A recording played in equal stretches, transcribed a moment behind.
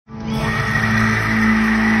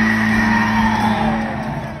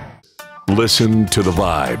Listen to the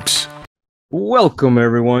vibes. Welcome,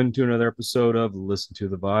 everyone, to another episode of Listen to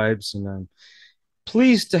the Vibes. And I'm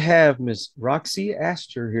pleased to have Miss Roxy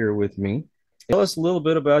Astor here with me. Tell us a little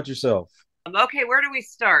bit about yourself. Okay, where do we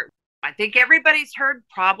start? I think everybody's heard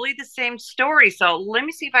probably the same story. So let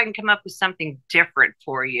me see if I can come up with something different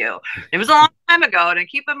for you. It was a long time ago. And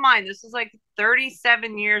keep in mind, this is like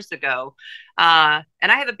 37 years ago. And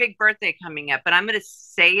I have a big birthday coming up, but I'm going to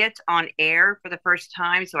say it on air for the first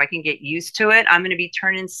time so I can get used to it. I'm going to be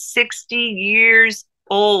turning 60 years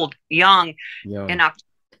old, young. In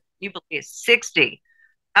October. You believe it's 60.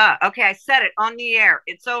 Okay, I said it on the air.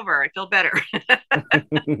 It's over. I feel better.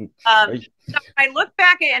 So I look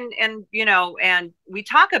back and we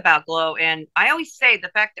talk about G.L.O.W, and I always say the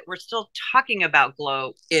fact that we're still talking about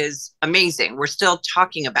G.L.O.W is amazing. We're still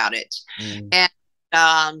talking about it.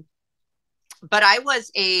 And but I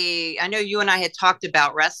know you and I had talked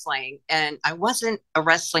about wrestling, and I wasn't a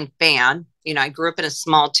wrestling fan. You know, I grew up in a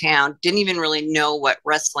small town, didn't even really know what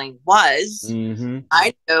wrestling was.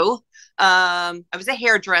 I knew I was a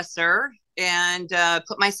hairdresser and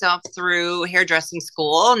put myself through hairdressing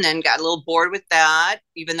school, and then got a little bored with that,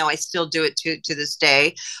 even though I still do it to this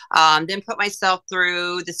day. Then put myself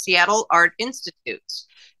through the Seattle Art Institute.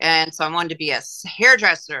 And so I wanted to be a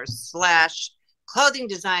hairdresser slash clothing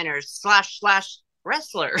designer slash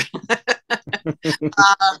wrestler.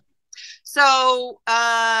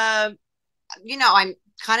 I'm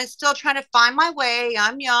kind of still trying to find my way.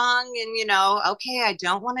 I'm young and, okay, I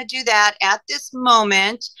don't want to do that at this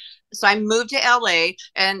moment. So I moved to LA,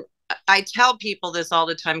 and I tell people this all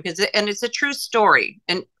the time and it's a true story.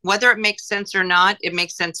 And whether it makes sense or not, it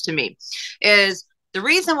makes sense to me. Is the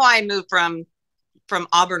reason why I moved from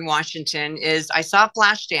Auburn, Washington, is I saw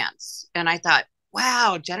Flashdance and I thought,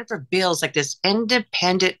 wow, Jennifer Beals, like this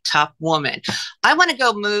independent, tough woman. I want to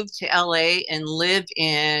go move to LA and live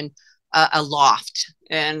in a loft,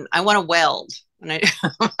 and I want to weld. And I'm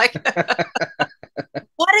like,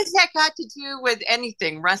 what has that got to do with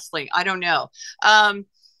anything wrestling? I don't know.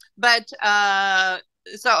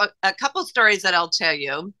 So a couple stories that I'll tell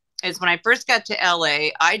you is when I first got to LA,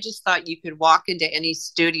 I just thought you could walk into any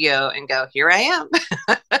studio and go, here I am.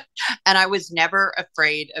 And I was never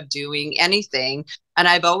afraid of doing anything. And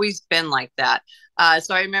I've always been like that.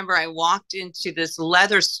 So I remember I walked into this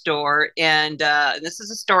leather store, and this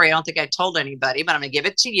is a story I don't think I told anybody, but I'm going to give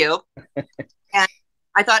it to you. And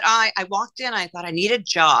I thought, I walked in, I thought I need a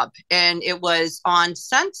job. And it was on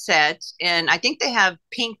Sunset, and I think they have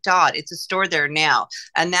Pink Dot. It's a store there now.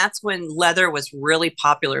 And that's when leather was really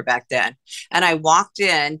popular back then. And I walked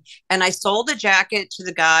in and I sold a jacket to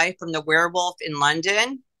the guy from the Werewolf in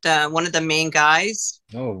London, one of the main guys.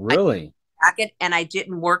 Oh, really? Jacket, and I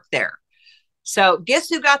didn't work there. So guess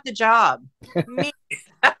who got the job? Me.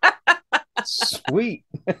 Sweet.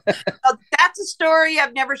 So that's a story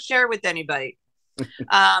I've never shared with anybody.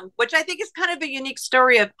 Which I think is kind of a unique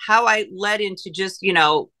story of how I led into just,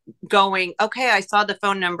 going, okay, I saw the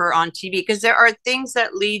phone number on TV, because there are things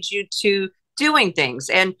that lead you to doing things.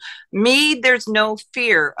 And me, there's no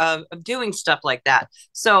fear of doing stuff like that.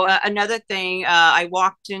 So another thing I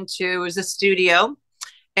walked into was a studio.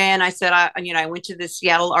 And I said, I went to the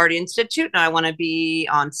Seattle Art Institute and I want to be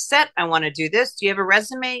on set. I want to do this. Do you have a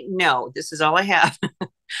resume? No, this is all I have.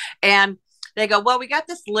 And they go, well, we got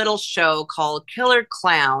this little show called Killer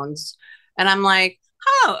Clowns. And I'm like,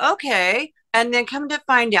 oh, okay. And then come to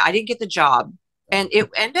find out, I didn't get the job. And it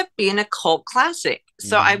ended up being a cult classic.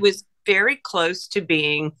 So I was very close to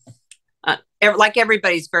being, like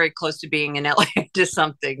everybody's very close to being in LA to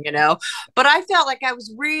something, but I felt like I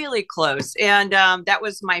was really close. And that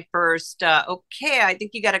was my first, okay, I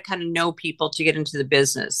think you got to kind of know people to get into the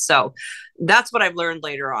business. So that's what I've learned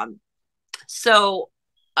later on. So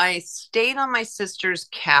I stayed on my sister's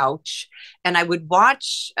couch and I would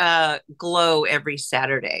watch G.L.O.W every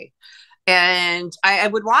Saturday. And I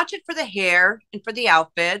would watch it for the hair and for the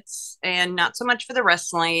outfits, and not so much for the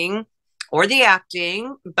wrestling or the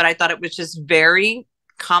acting, but I thought it was just very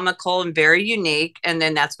comical and very unique. And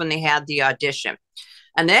then that's when they had the audition.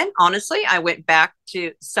 And then honestly, I went back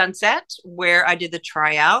to Sunset where I did the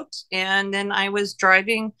tryout. And then I was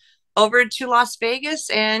driving over to Las Vegas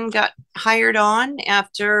and got hired on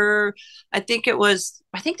after, I think there was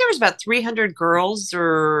about 300 girls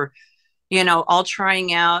all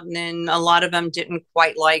trying out. And then a lot of them didn't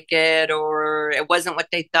quite like it, or it wasn't what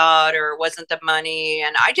they thought, or it wasn't the money.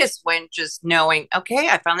 And I just went just knowing, okay,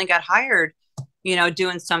 I finally got hired,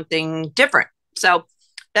 doing something different. So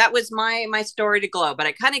that was my story to G.L.O.W. But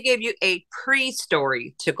I kind of gave you a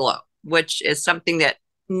pre-story to G.L.O.W, which is something that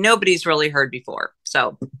nobody's really heard before.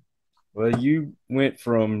 So Well, you went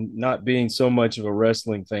from not being so much of a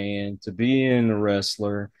wrestling fan to being a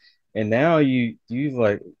wrestler, and now you've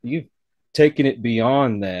taken it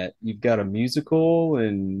beyond that. You've got a musical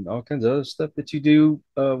and all kinds of other stuff that you do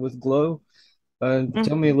with Glow.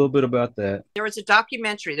 Tell me a little bit about that. There was a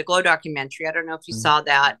documentary, the Glow documentary. I don't know if you saw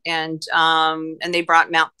that, and they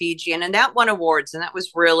brought Mount Fiji in, and that won awards, and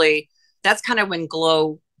that's kind of when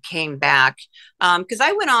Glow came back, because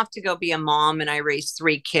I went off to go be a mom and I raised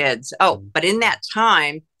 3 kids. Oh, but in that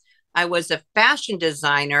time, I was a fashion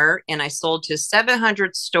designer and I sold to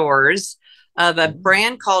 700 stores of a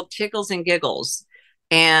brand called Tickles and Giggles.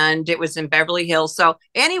 And it was in Beverly Hills. So,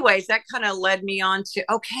 anyways, that kind of led me on to,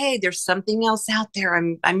 okay, there's something else out there.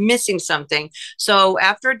 I'm missing something. So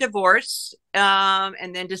after a divorce,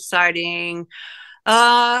 and then deciding,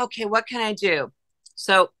 okay, what can I do?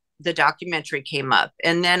 So the documentary came up,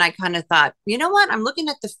 and then I kind of thought, you know what? I'm looking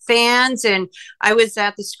at the fans, and I was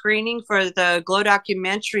at the screening for the Glow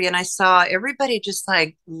documentary, and I saw everybody just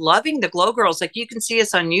like loving the Glow girls. Like, you can see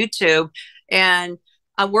us on YouTube, and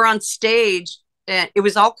we're on stage, and it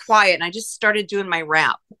was all quiet, and I just started doing my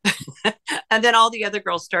rap. And then all the other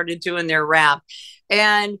girls started doing their rap,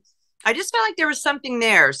 and I just felt like there was something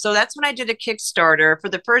there. So that's when I did a Kickstarter for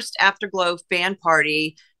the first Afterglow fan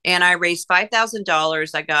party, and I raised $5,000.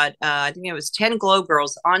 I got, I think it was 10 Glow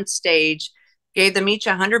girls on stage, gave them each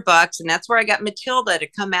 $100, and that's where I got Matilda to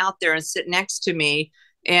come out there and sit next to me.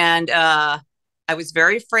 And I was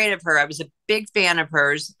very afraid of her. I was a big fan of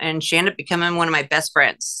hers, and she ended up becoming one of my best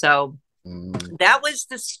friends. So that was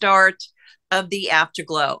the start of the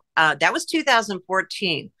Afterglow. That was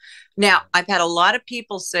 2014. Now, I've had a lot of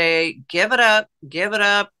people say, give it up,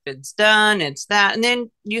 it's done, it's that. And then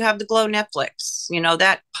you have the Glow Netflix,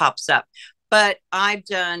 that pops up. But I've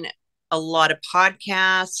done a lot of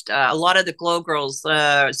podcasts, a lot of the Glow girls,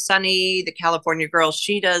 Sunny, the California girl,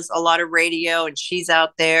 she does a lot of radio, and she's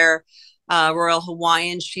out there. Royal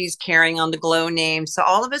Hawaiian, she's carrying on the Glow name. So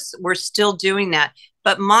all of us, we're still doing that.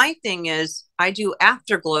 But my thing is, I do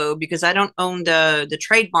Afterglow because I don't own the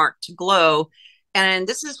trademark to Glow. And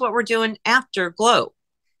this is what we're doing after Glow.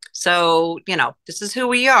 So, this is who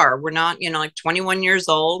we are. We're not, like 21 years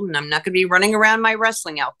old, and I'm not going to be running around my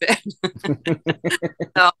wrestling outfit.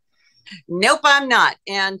 So, nope, I'm not.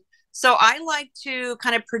 And so I like to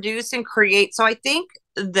kind of produce and create. So I think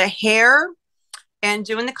the hair and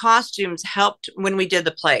doing the costumes helped when we did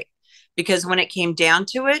the play. Because when it came down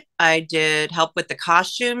to it, I did help with the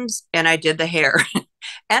costumes and I did the hair.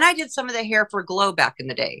 And I did some of the hair for Glow back in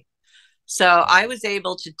the day. So I was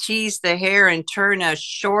able to tease the hair and turn a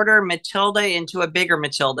shorter Matilda into a bigger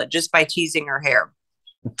Matilda just by teasing her hair.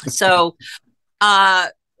 So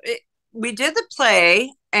we did the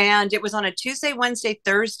play, and it was on a Tuesday, Wednesday,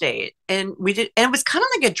 Thursday. And it was kind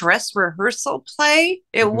of like a dress rehearsal play.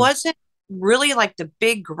 It wasn't really like the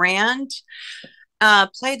big grand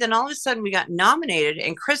play. Then all of a sudden we got nominated,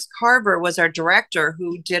 and Chris Carver was our director,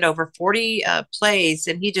 who did over 40 plays,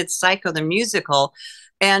 and he did Psycho the musical.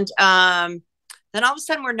 And then all of a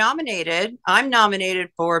sudden we're nominated. I'm nominated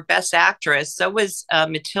for Best Actress. So was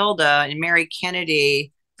Matilda, and Mary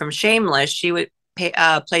Kennedy from Shameless. She would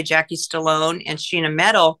play Jackie Stallone, and Sheena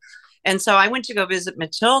Metal. And so I went to go visit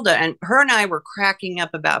Matilda, and her and I were cracking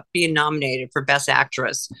up about being nominated for Best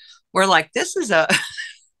Actress. We're like, this is a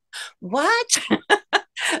what?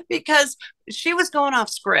 Because she was going off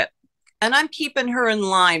script, and I'm keeping her in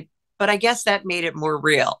line, but I guess that made it more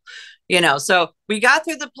real, so we got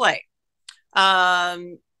through the play.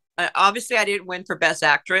 Obviously I didn't win for Best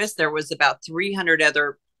Actress. There was about 300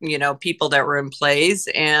 other, people that were in plays.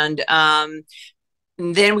 And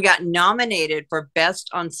then we got nominated for Best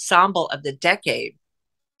Ensemble of the Decade.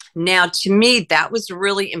 Now, to me, that was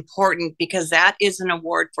really important because that is an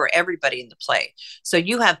award for everybody in the play. So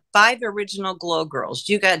you have 5 original Glow girls.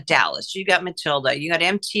 You got Dallas, you got Matilda, you got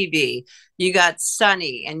MTV, you got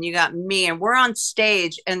Sunny, and you got me. And we're on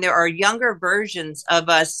stage, and there are younger versions of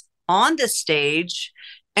us on the stage.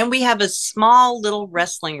 And we have a small little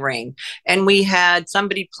wrestling ring. And we had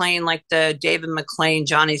somebody playing like the David McClain,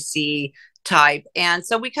 Johnny C type. And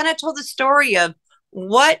so we kind of told the story of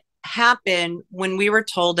what happened when we were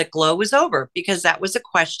told that Glow was over, because that was a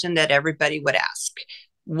question that everybody would ask.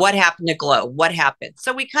 What happened to Glow? What happened?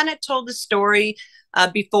 So we kind of told the story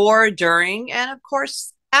before, during, and of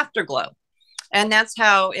course after Glow. And that's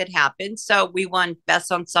how it happened. So we won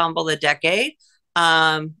Best Ensemble of the Decade,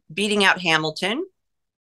 beating out Hamilton.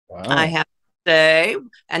 Wow. I have to say,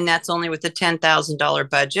 and that's only with a $10,000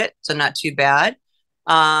 budget, so not too bad.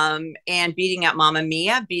 And beating out Mamma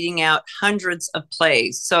Mia, beating out hundreds of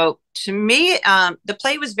plays. So to me, the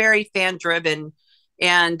play was very fan driven,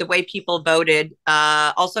 and the way people voted.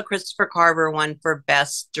 Also, Christopher Carver won for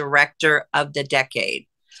Best Director of the Decade.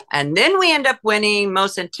 And then we end up winning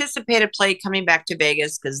Most Anticipated Play, coming back to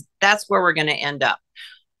Vegas, because that's where we're going to end up.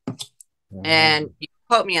 And you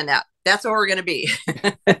quote me on that. That's where we're going to be.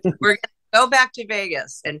 We're going to go back to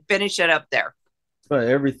Vegas and finish it up there. But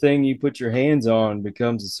everything you put your hands on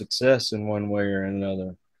becomes a success in one way or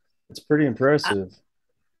another. It's pretty impressive.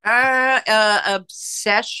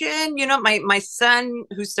 Obsession. You know, my son,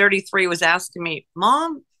 who's 33, was asking me,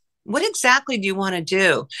 Mom, what exactly do you want to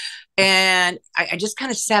do? And I just kind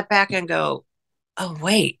of sat back and go, oh,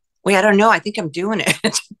 wait, I don't know. I think I'm doing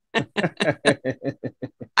it.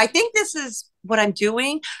 I think this is what I'm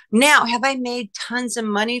doing. Now, have I made tons of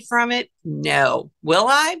money from it? No. Will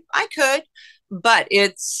I? I could. But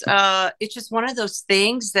it's just one of those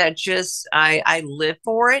things that just I live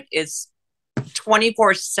for it. It's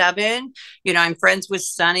 24/7. You know, I'm friends with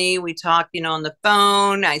Sunny. We talk, you know, on the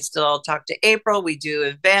phone. I still talk to April. We do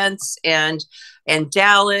events and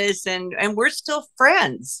Dallas, and we're still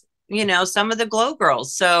friends. You know, some of the G.L.O.W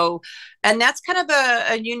girls. So, and that's kind of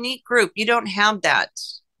a unique group. You don't have that,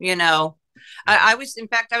 you know. I was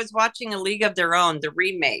watching A League of Their Own, the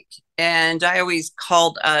remake, and I always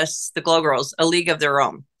called us, the G.L.O.W girls, A League of Their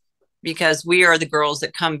Own, because we are the girls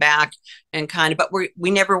that come back and kind of, but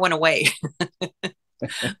we never went away.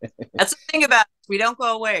 That's the thing about it. We don't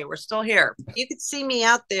go away. We're still here. You could see me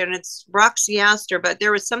out there, and it's Roxy Astor, but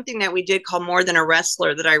there was something that we did called More Than a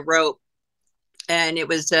Wrestler that I wrote. And it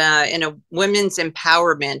was in a women's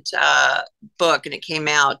empowerment book, and it came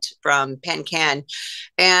out from Penn Can.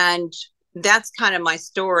 And that's kind of my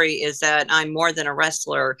story, is that I'm more than a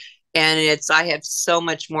wrestler. And I have so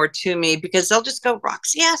much more to me, because they'll just go,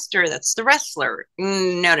 Roxy Astor, that's the wrestler.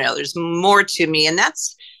 No, there's more to me. And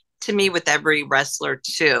that's to me with every wrestler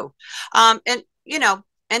too. And, you know,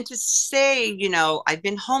 and to say, you know, I've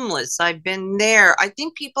been homeless, I've been there. I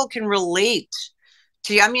think people can relate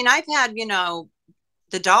to you. I mean, I've had, you know,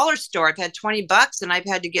 the dollar store, I've had $20 and I've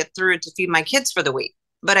had to get through it to feed my kids for the week,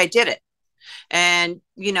 but I did it. And,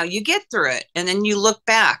 you know, you get through it, and then you look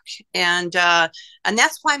back, and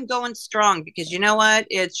that's why I'm going strong, because you know what?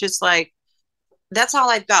 It's just like, that's all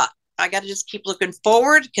I've got. I got to just keep looking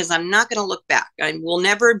forward, because I'm not going to look back. I will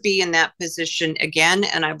never be in that position again.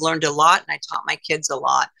 And I've learned a lot, and I taught my kids a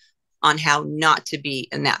lot on how not to be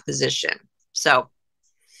in that position. So,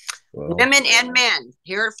 well, women and men,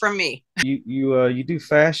 hear it from me. You do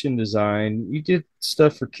fashion design. You did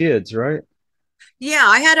stuff for kids, right? Yeah,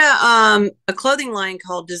 I had a clothing line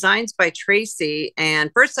called Designs by Tracee, and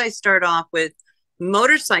first I started off with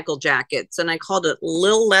motorcycle jackets, and I called it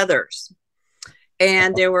Lil Leathers.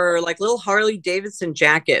 And they were like little Harley Davidson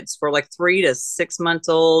jackets for like 3 to 6 months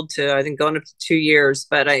old to, I think, going up to 2 years.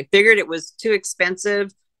 But I figured it was too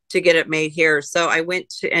expensive to get it made here, so I went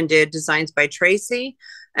to and did Designs by Tracee.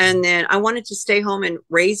 And then I wanted to stay home and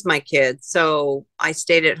raise my kids. So I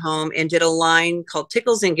stayed at home and did a line called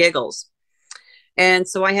Tickles and Giggles. And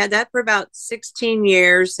so I had that for about 16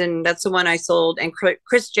 years. And that's the one I sold. And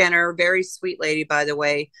Kris Jenner, very sweet lady, by the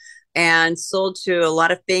way, and sold to a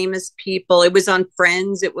lot of famous people. It was on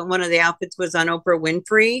Friends. One of the outfits was on Oprah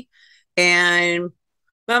Winfrey. And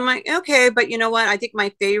I'm like, okay, but you know what? I think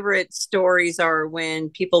my favorite stories are when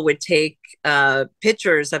people would take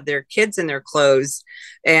pictures of their kids in their clothes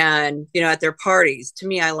and, you know, at their parties. To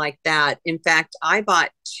me, I like that. In fact, I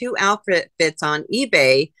bought 2 outfits on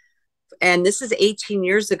eBay, and this is 18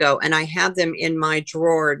 years ago, and I have them in my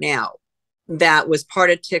drawer now. That was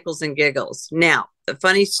part of Tickles and Giggles. Now, the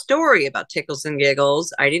funny story about Tickles and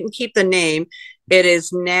Giggles, I didn't keep the name. It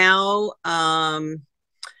is now,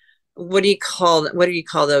 what do you call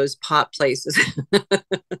those pop places?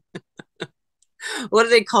 What do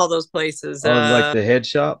they call those places? Like the head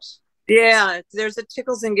shops? Yeah, there's a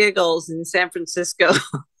Tickles and Giggles in San Francisco.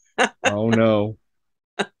 Oh no.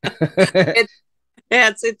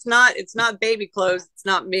 It's not baby clothes. It's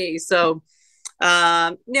not me. So,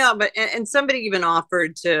 no, but, and somebody even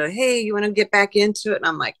offered to, hey, you want to get back into it? And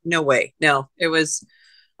I'm like, no way. No,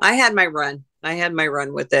 I had my run.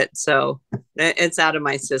 With it. So it's out of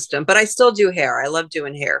my system, but I still do hair. I love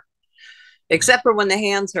doing hair, except for when the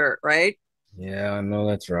hands hurt, right? Yeah, I know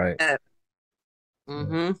that's right.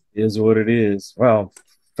 Mm-hmm. It is what it is. Well,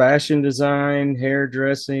 fashion design,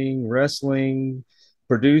 hairdressing, wrestling,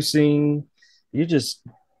 producing, you just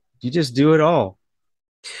do it all.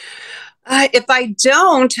 If I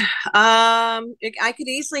don't, I could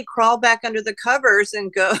easily crawl back under the covers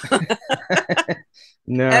and go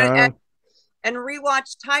no. and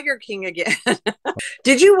rewatch Tiger King again.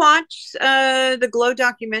 Did you watch the G.L.O.W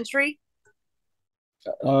documentary?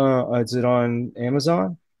 Is it on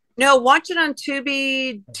Amazon? No, watch it on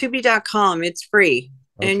Tubi.com. It's free.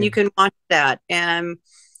 Okay. And you can watch that. And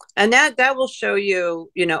that will show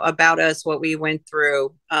you, about us, what we went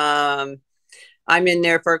through. I'm in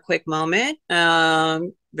there for a quick moment,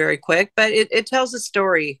 very quick, but it tells the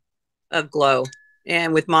story of G.L.O.W.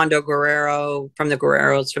 and with Mondo Guerrero from the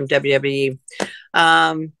Guerreros from WWE.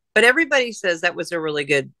 But everybody says that was a really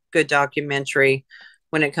good documentary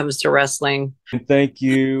when it comes to wrestling. And thank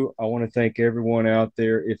you. I want to thank everyone out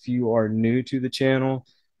there. If you are new to the channel,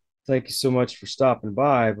 thank you so much for stopping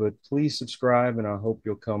by, but please subscribe and I hope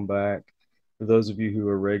you'll come back. For those of you who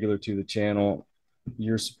are regular to the channel,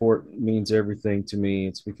 your support means everything to me.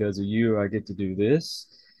 It's because of you I get to do this.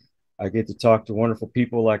 I get to talk to wonderful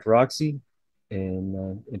people like Roxy.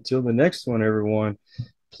 And until the next one, everyone,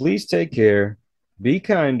 please take care. Be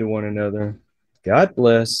kind to one another. God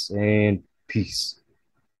bless and peace.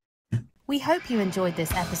 We hope you enjoyed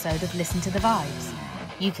this episode of Listen to the Vibes.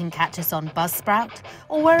 You can catch us on Buzzsprout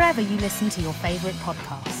or wherever you listen to your favourite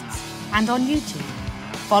podcasts. And on YouTube.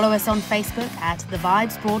 Follow us on Facebook at The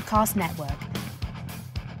Vibes Broadcast Network